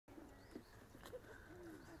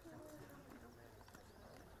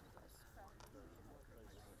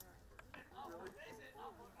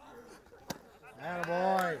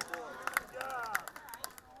Attaboy.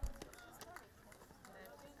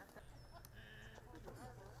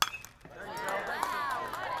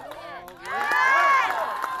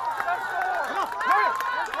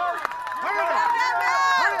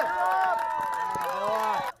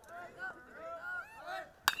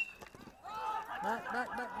 Back.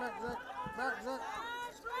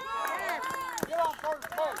 Get on first.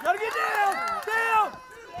 Gotta get down.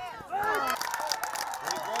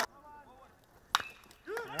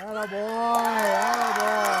 Attaboy.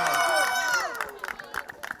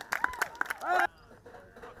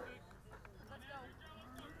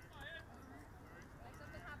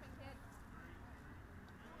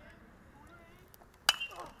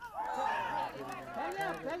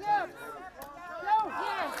 Hang up. Go.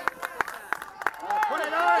 Yes. Put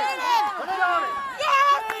it on it.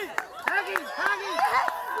 Yes. Haggy.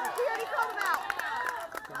 He already called him out.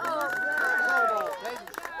 Oh,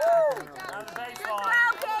 On the baseline.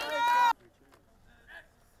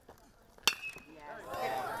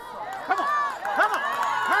 Come on.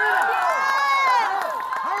 Hurry up.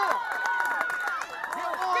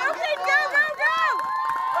 Go, kid, go.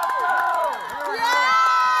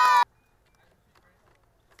 Yeah.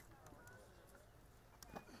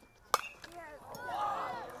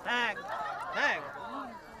 Hang.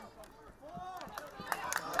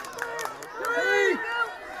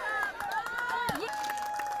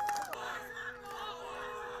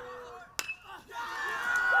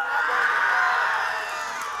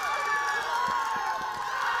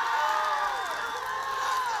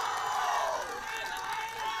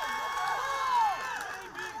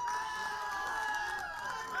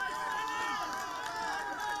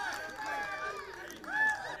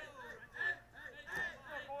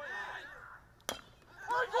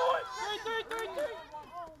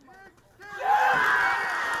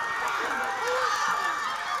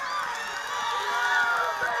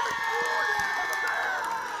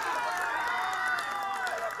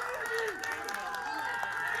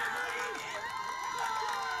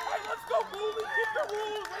 Let's go, Bully! Keep the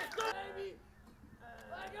rules! Let's go, baby!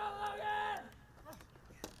 Let go, Logan!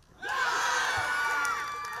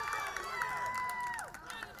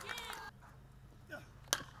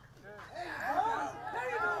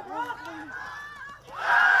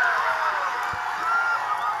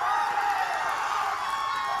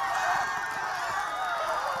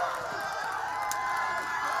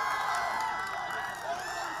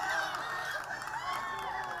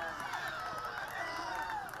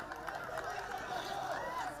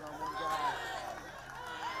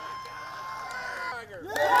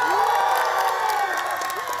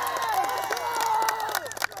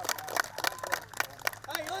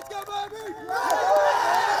 Hey, let's go, baby!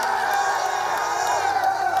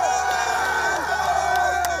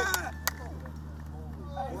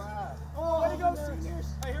 Way to go, seniors!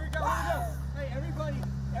 Hey, here we go. Hey, everybody,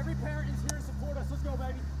 every parent is here to support us. Let's go,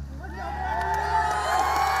 baby! Let's go,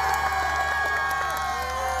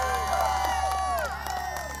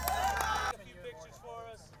 A few pictures for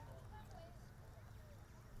us.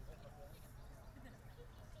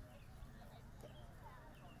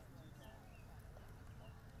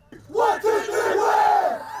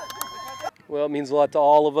 Well, it means a lot to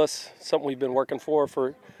all of us. Something we've been working for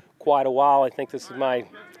quite a while. I think this is my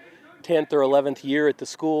 10th or 11th year at the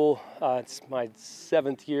school. It's my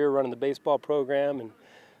 7th year running the baseball program, and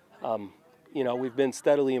you know, we've been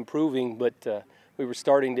steadily improving, but we were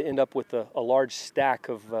starting to end up with a large stack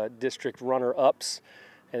of district runner-ups,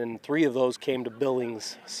 and 3 of those came to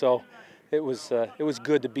Billings. So it was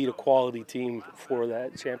good to beat a quality team for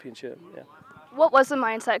that championship. Yeah. What was the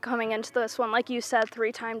mindset coming into this one? Like you said,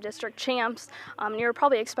 3-time district champs. You were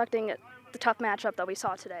probably expecting the tough matchup that we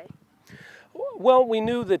saw today. Well, we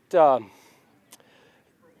knew that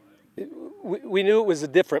we knew it was a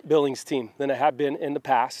different Billings team than it had been in the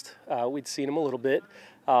past. We'd seen them a little bit,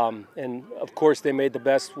 and of course they made the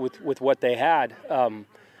best with what they had, and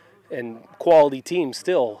quality team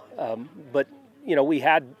still. But you know, we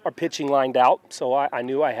had our pitching lined out, so I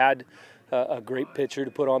knew I had a great pitcher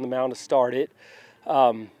to put on the mound to start it.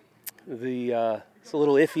 It's a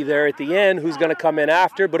little iffy there at the end who's going to come in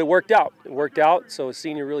after, but it worked out. So a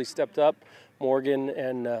senior really stepped up, Morgan,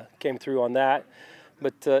 and came through on that.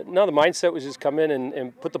 But no, the mindset was just come in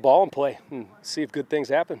and put the ball in play and see if good things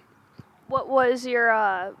happen. What was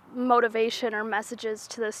your motivation or messages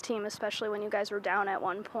to this team, especially when you guys were down at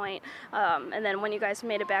one point? And then when you guys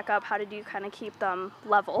made it back up, how did you kind of keep them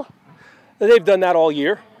level? They've done that all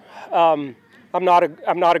year. I'm not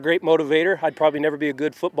a great motivator. I'd probably never be a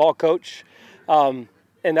good football coach. And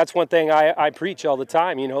that's one thing I preach all the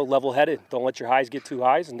time, you know, level-headed. Don't let your highs get too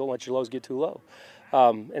high and don't let your lows get too low.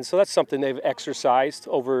 And so that's something they've exercised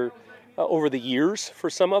over the years for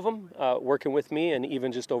some of them, working with me, and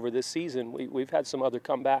even just over this season. We've had some other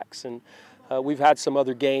comebacks, and we've had some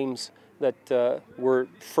other games that were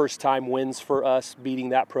first-time wins for us, beating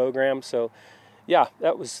that program. So, yeah,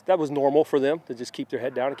 that was normal for them to just keep their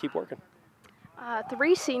head down and keep working.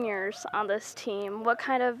 3 seniors on this team. What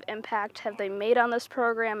kind of impact have they made on this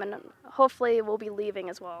program, and hopefully will be leaving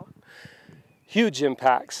as well? Huge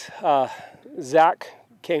impacts. Zach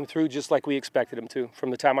came through just like we expected him to.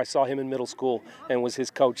 From the time I saw him in middle school and was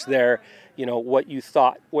his coach there, you know, what you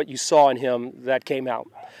saw in him, that came out.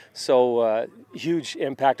 So huge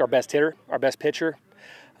impact. Our best hitter, our best pitcher,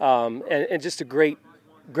 and just a great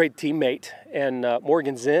teammate. And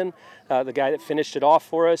Morgan Zinn, the guy that finished it off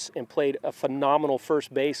for us and played a phenomenal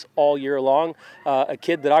first base all year long, a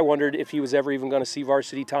kid that I wondered if he was ever even going to see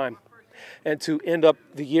varsity time. And to end up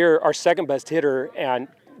the year our second best hitter, and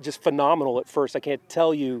just phenomenal at first. I can't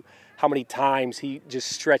tell you how many times he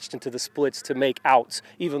just stretched into the splits to make outs.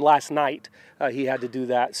 Even last night he had to do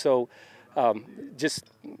that. So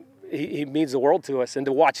he means the world to us, and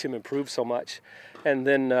to watch him improve so much. And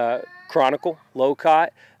then Chronicle, Lowcott,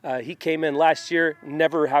 he came in last year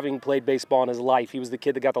never having played baseball in his life. He was the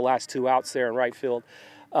kid that got the last 2 outs there in right field.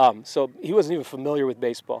 So he wasn't even familiar with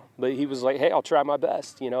baseball, but he was like, hey, I'll try my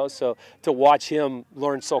best, you know. So to watch him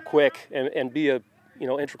learn so quick and be a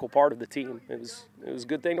integral part of the team, it was a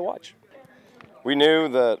good thing to watch. We knew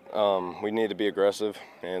that we needed to be aggressive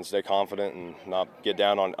and stay confident and not get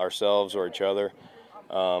down on ourselves or each other.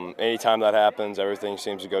 Anytime that happens, everything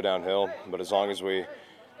seems to go downhill. But as long as we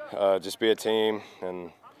just be a team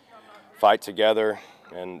and fight together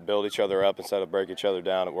and build each other up instead of break each other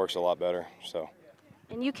down, it works a lot better. So.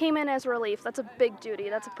 And you came in as relief. That's a big duty.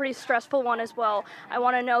 That's a pretty stressful one as well. I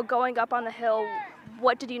want to know, going up on the hill,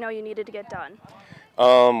 what did you know you needed to get done?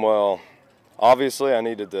 Well, obviously I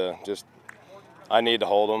needed to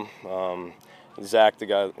hold them. Zach, the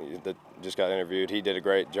guy that just got interviewed, he did a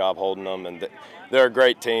great job holding them, and they're a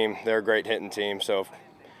great team. They're a great hitting team, so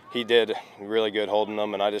he did really good holding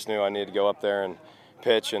them, and I just knew I needed to go up there and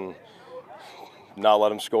pitch and not let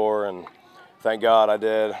them score, and thank God I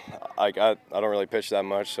did. I don't really pitch that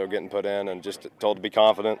much, so getting put in and just told to be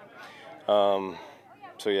confident. So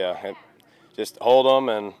yeah, just hold them,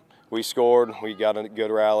 and we scored. We got a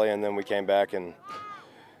good rally, and then we came back and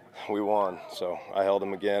we won. So I held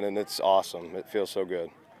them again, and it's awesome. It feels so good.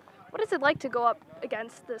 What is it like to go up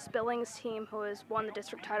against this Billings team who has won the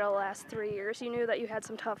district title the last 3 years? You knew that you had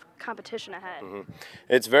some tough competition ahead. Mm-hmm.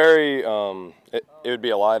 It's very, it would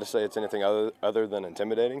be a lie to say it's anything other than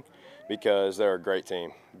intimidating, because they're a great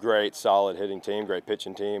team. Great, solid hitting team, great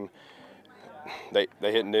pitching team. They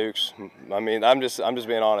hit nukes. I mean, I'm just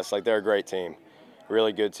being honest. Like, they're a great team,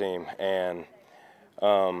 really good team, and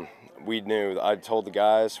we knew. I told the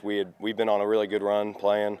guys we've been on a really good run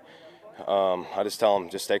playing. I just tell them,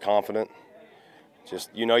 just stay confident.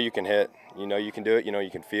 Just, you can hit, you can do it,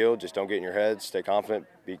 you can field. Just don't get in your head. Stay confident,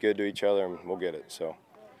 be good to each other, and we'll get it. So.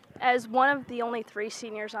 As one of the only 3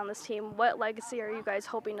 seniors on this team, what legacy are you guys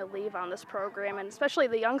hoping to leave on this program, and especially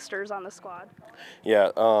the youngsters on the squad?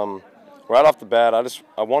 Yeah, right off the bat,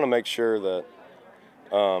 I want to make sure that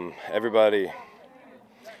everybody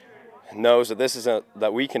knows that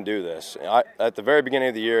that we can do this. At the very beginning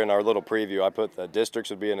of the year in our little preview, I put that districts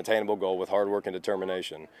would be an attainable goal with hard work and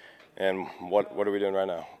determination. And what are we doing right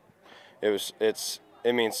now?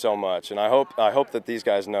 It means so much, and I hope that these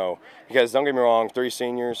guys know, because don't get me wrong, 3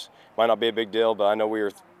 seniors might not be a big deal, but I know we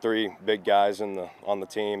were 3 big guys on the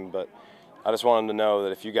team. But I just want them to know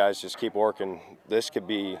that if you guys just keep working, this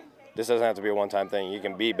doesn't have to be a one-time thing. You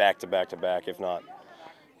can be back to back to back, if not,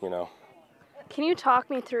 Can you talk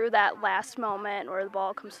me through that last moment where the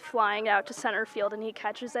ball comes flying out to center field and he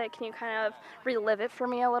catches it? Can you kind of relive it for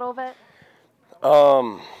me a little bit?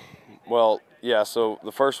 Well, yeah. So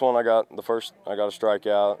the first one I got a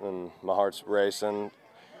strikeout, and my heart's racing.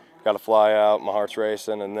 Got a fly out, my heart's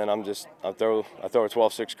racing, and then I throw a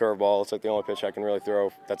 12-6 curveball. It's like the only pitch I can really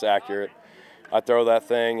throw that's accurate. I throw that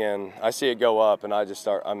thing, and I see it go up, and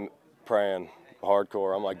I'm praying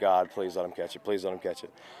hardcore. I'm like, God, please let him catch it. Please let him catch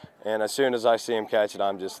it. And as soon as I see him catch it,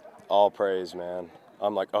 I'm just all praise, man.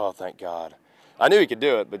 I'm like, oh, thank God. I knew he could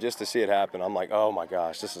do it, but just to see it happen, I'm like, oh my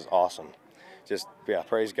gosh, this is awesome. Just, yeah,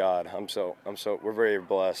 praise God. We're very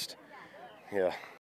blessed. Yeah.